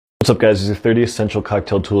What's up, guys? These are 30 essential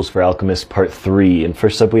cocktail tools for Alchemists Part 3. And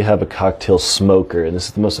first up we have a cocktail smoker, and this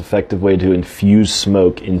is the most effective way to infuse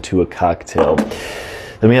smoke into a cocktail.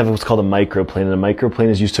 Then we have what's called a microplane, and a microplane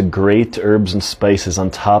is used to grate herbs and spices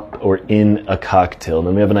on top or in a cocktail. And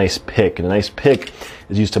then we have an ice pick, and an ice pick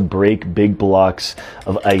is used to break big blocks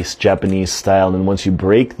of ice, Japanese style. And then once you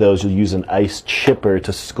break those, you'll use an ice chipper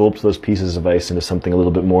to sculpt those pieces of ice into something a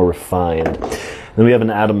little bit more refined. Then we have an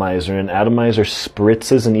atomizer, and an atomizer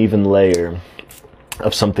spritzes an even layer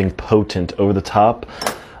of something potent over the top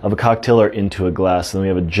of a cocktail or into a glass. And then we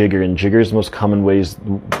have a jigger, and jigger is the most common ways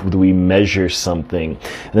that we measure something.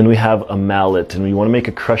 And then we have a mallet, and when you want to make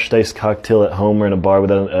a crushed ice cocktail at home or in a bar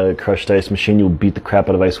without a crushed ice machine, you'll beat the crap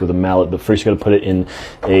out of ice with a mallet. But first you got to put it in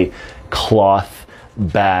a cloth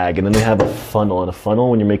bag. And then we have a funnel, and a funnel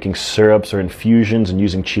when you're making syrups or infusions and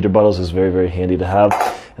using cheater bottles is very, very handy to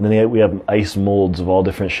have. And then we have ice molds of all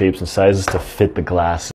different shapes and sizes to fit the glass.